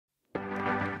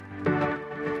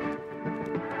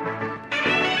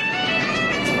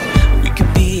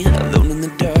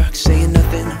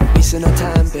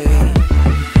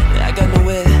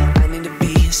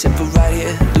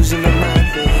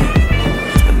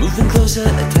closer,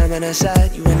 a time on our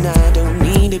side. You and I don't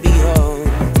need to be home.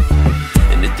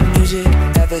 And if the music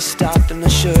ever stopped, I'm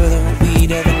not sure that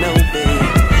we'd ever know, babe.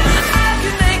 I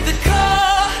can make the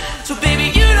call, so baby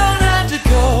you don't have to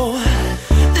go.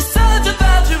 The sun's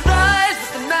about to rise,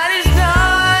 but the night is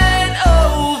not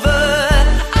over.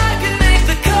 I can make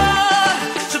the call,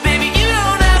 so baby you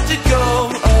don't have to go.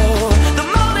 Oh, the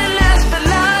moment lasts for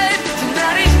life,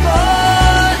 tonight is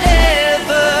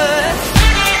forever.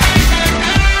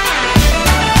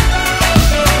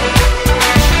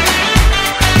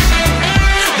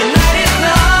 The night is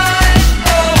not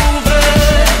over.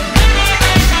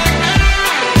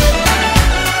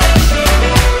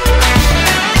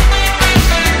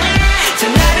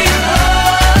 Tonight is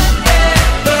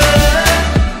forever.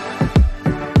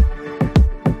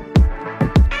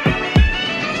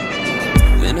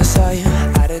 When I saw you,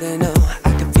 I didn't know I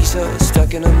could be so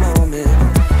stuck in a moment.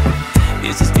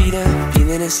 Is this beating,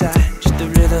 feeling inside, just the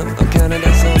rhythm or counting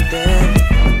down something?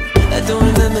 I don't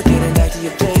remember getting back to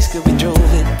your place, cause we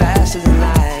drove it faster than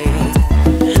light.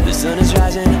 The sun is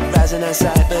rising, rising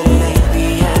outside, but it